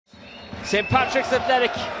St Patrick's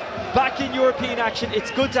Athletic back in European action.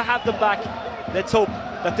 It's good to have them back. Let's hope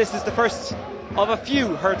that this is the first of a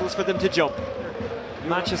few hurdles for them to jump.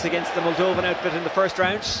 Matches against the Moldovan outfit in the first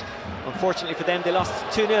round. Unfortunately for them, they lost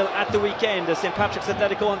 2-0 at the weekend as St Patrick's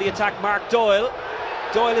Athletic go on the attack. Mark Doyle.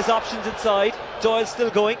 Doyle has options inside. Doyle's still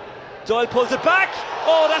going. Doyle pulls it back.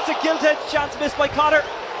 Oh, that's a gilt-edged chance missed by Cotter.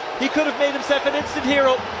 He could have made himself an instant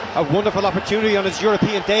hero. A wonderful opportunity on his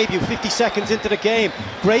European debut, 50 seconds into the game.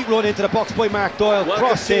 Great run into the box by Mark Doyle.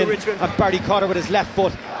 Crossed in, and Barry Cotter with his left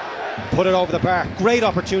foot put it over the bar. Great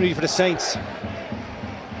opportunity for the Saints.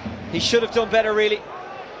 He should have done better, really.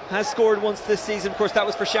 Has scored once this season, of course that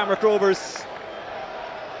was for Shamrock Rovers.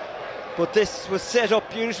 But this was set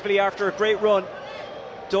up beautifully after a great run.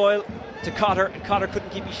 Doyle to Cotter, and Cotter couldn't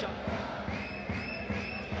keep his shot.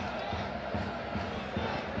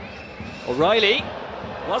 O'Reilly,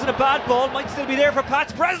 wasn't a bad ball, might still be there for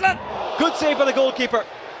Pats. Breslin, good save by the goalkeeper.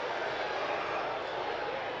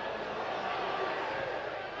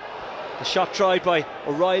 The shot tried by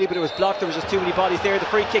O'Reilly, but it was blocked. There was just too many bodies there. The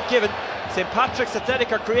free kick given. St Patrick's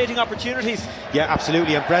Athletic are creating opportunities. Yeah,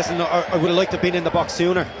 absolutely. And Breslin, I would have liked to have been in the box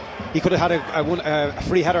sooner. He could have had a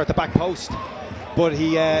free header at the back post, but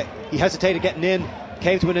he hesitated getting in.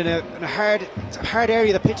 Came to it in a hard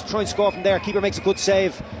area of the pitch to try and score from there. Keeper makes a good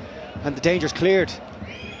save, and the danger's cleared.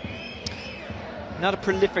 Not a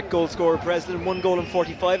prolific goal scorer, Breslin. 1 goal in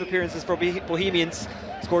 45 appearances for Bohemians.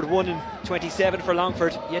 Scored 1 in 27 for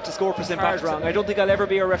Longford. Yet to score for St Patrick's. I don't think I'll ever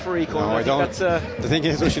be a referee, Colin. No, I don't. That's, the thing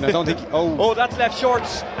is, Oisin, I don't think. Oh, that's left short,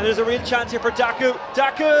 and there's a real chance here for Daku.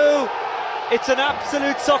 Daku! It's an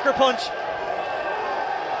absolute sucker punch.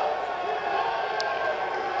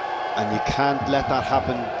 And you can't let that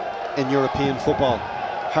happen in European football.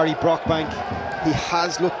 Harry Brockbank, he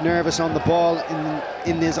has looked nervous on the ball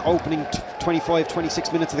in his opening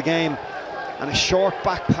 25-26 minutes of the game, and a short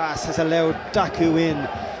back pass has allowed Daku in.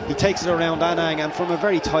 He takes it around Anang, and from a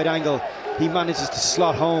very tight angle he manages to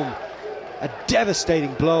slot home a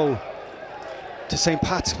devastating blow to St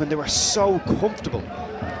Pat's when they were so comfortable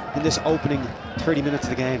in this opening 30 minutes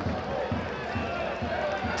of the game.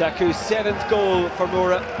 Daku's 7th goal for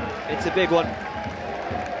Mura. It's a big one,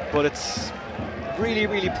 but it's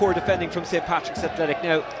really poor defending from St Patrick's Athletic.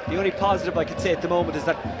 Now, the only positive I can say at the moment is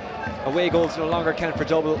that away goals no longer count for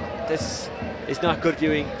double. This is not good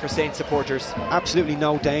viewing for Saint supporters. Absolutely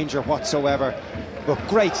no danger whatsoever, but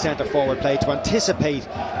great centre forward play to anticipate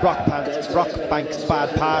Brockbank's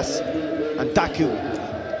bad pass, and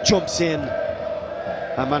Daku jumps in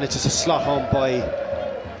and manages to slot home by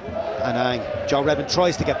Anang. Joe Redmond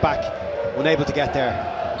tries to get back, unable to get there,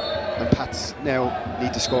 and Pats now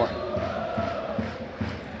need to score.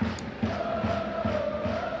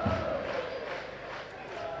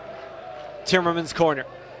 Timmerman's corner,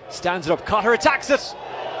 stands it up, Cotter attacks it.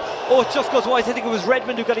 Oh, it just goes wide. I think it was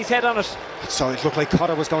Redmond who got his head on it. So it looked like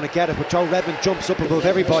Cotter was going to get it, but Joe Redmond jumps up above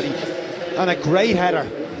everybody, and a great header.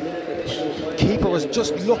 Keeper was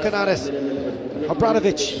just looking at it.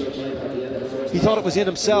 Obradovic, he thought it was in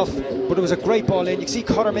himself, but it was a great ball in. You can see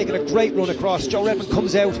Cotter making a great run across. Joe Redmond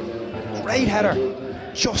comes out, great header,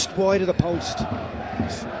 just wide of the post.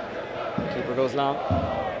 Keeper goes long.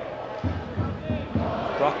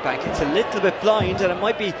 Brockbank, it's a little bit blind, and it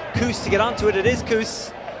might be Koos to get onto it. It is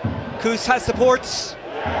Koos. Koos has support,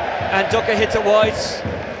 and Ducka hits it wide.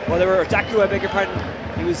 Well, Daku, I beg your pardon.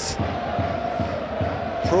 He was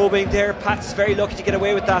probing there. Pat's very lucky to get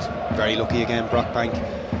away with that. Very lucky again, Brockbank.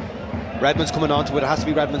 Redmond's coming onto it. It has to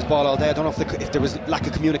be Redmond's ball all day. I don't know if there was lack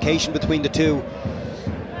of communication between the two,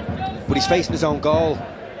 but he's facing his own goal.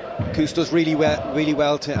 Koos does really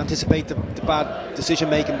well to anticipate the bad decision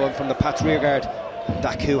making from the Pats rearguard.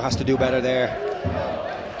 Daku has to do better there.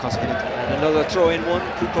 And another throw in one,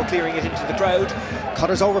 Kupo clearing it into the crowd.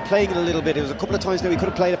 Cotter's overplaying it a little bit. It was a couple of times now he could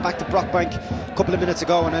have played it back to Brockbank a couple of minutes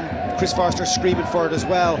ago, and then Chris Forrester screaming for it as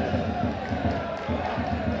well.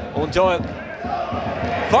 Owen Doyle.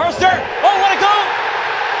 Forrester! Oh, what a goal!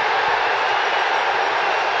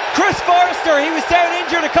 Chris Forrester, he was down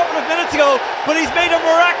injured a couple of minutes ago, but he's made a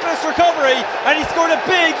miraculous recovery, and he scored a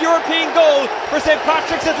big European goal for St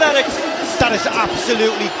Patrick's Athletic. That is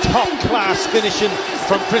absolutely top-class finishing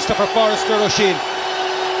from Christopher Forrester. Oisin.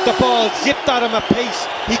 The ball zipped at him at pace.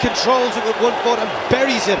 He controls it with one foot and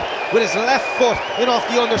buries it with his left foot in off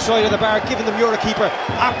the underside of the bar, giving the Mura keeper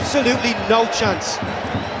absolutely no chance.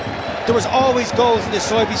 There was always goals in this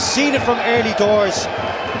side. We've seen it from early doors.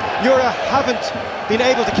 Mura haven't been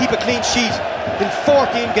able to keep a clean sheet in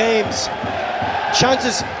 14 games.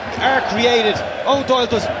 Chances are created. Owen Doyle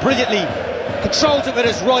does brilliantly. Controls it with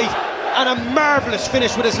his right, and a marvellous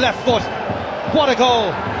finish with his left foot. What a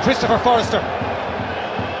goal, Christopher Forrester.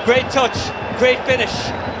 Great touch, great finish,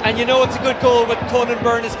 and you know it's a good goal when Conan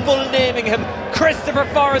Byrne is full naming him Christopher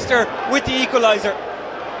Forrester with the equaliser.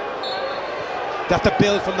 They have to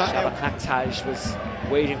build from that. Haksaj was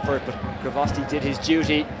waiting for it, but Gravosti did his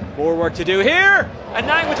duty. More work to do here, and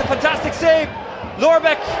Nang with a fantastic save.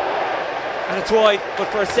 Lorbeck, and it's wide, but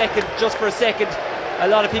for a second, just for a second, a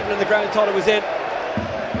lot of people in the ground thought it was in.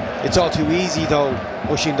 It's all too easy though,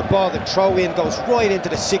 pushing the ball. The throw in goes right into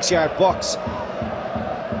the 6-yard box,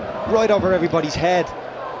 right over everybody's head.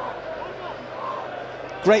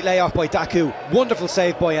 Great layoff by Daku, wonderful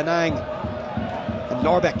save by Anang, and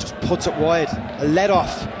Lorbeck just puts it wide. A let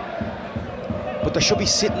off, but there should be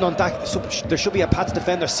sitting on Daku. There should be a Pats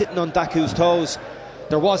defender sitting on Daku's toes.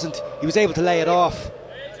 There wasn't. He was able to lay it off,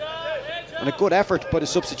 and a good effort by the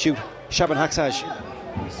substitute Shaban Haksaj.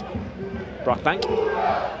 Brockbank,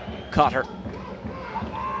 Cotter,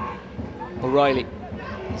 O'Reilly,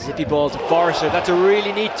 zippy ball to Forrester. That's a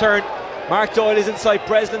really neat turn. Mark Doyle is inside,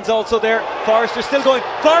 Breslin's also there. Forrester still going.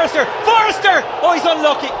 Forrester! Forrester! Oh, he's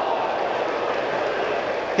unlucky.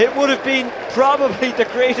 It would have been probably the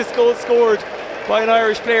greatest goal scored by an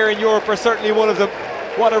Irish player in Europe, or certainly one of them.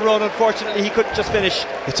 What a run. Unfortunately, he couldn't just finish.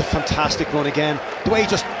 It's a fantastic run again. The way he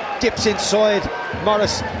just dips inside.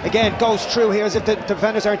 Morris again goes through here as if the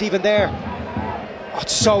defenders aren't even there. Oh,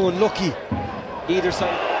 it's so unlucky. Either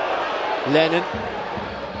side. Lennon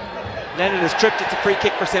has tripped. It's a free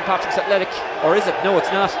kick for St Patrick's Athletic. Or is it? No,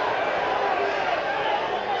 it's not.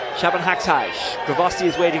 Shaban Haksaj. Gravosti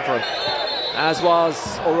is waiting for him, as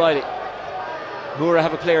was O'Reilly. Mura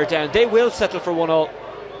have a player down. They will settle for 1-1.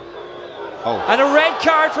 Oh. And a red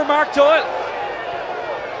card for Mark Doyle.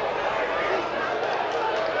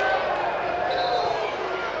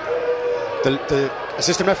 The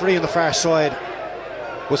assistant referee on the far side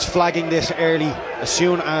was flagging this early. As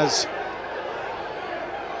soon as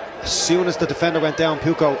the defender went down,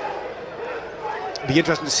 Puko. It'd be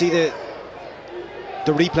interesting to see the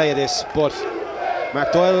replay of this, but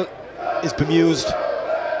Mark Doyle is bemused.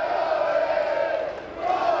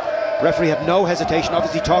 Referee had no hesitation,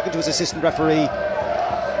 obviously talking to his assistant referee.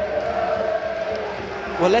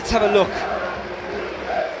 Well, let's have a look.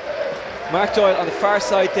 Mark Doyle on the far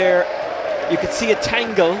side there. You can see a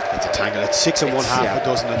tangle. It's a tangle. It's 6 and 1/2, yeah. a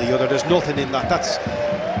dozen of the other. There's nothing in that.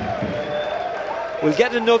 We'll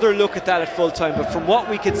get another look at that at full time, but from what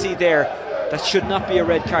we can see there, that should not be a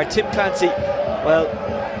red card. Tim Clancy, well,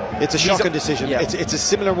 it's a shocking decision. Yeah. It's a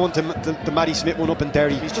similar one to the Matty Smith one up in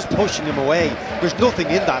Derry. He's just pushing him away. There's nothing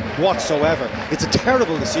in that whatsoever. It's a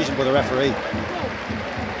terrible decision by the referee.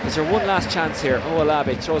 Is there one last chance here? Oh,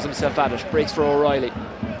 Alabe throws himself at it, breaks for O'Reilly,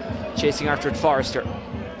 chasing after it Forrester.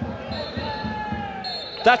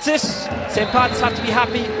 That's it. St Pat's have to be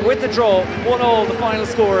happy with the draw. 1-1 the final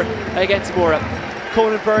score against Mura.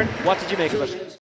 Conan Byrne, what did you make of it?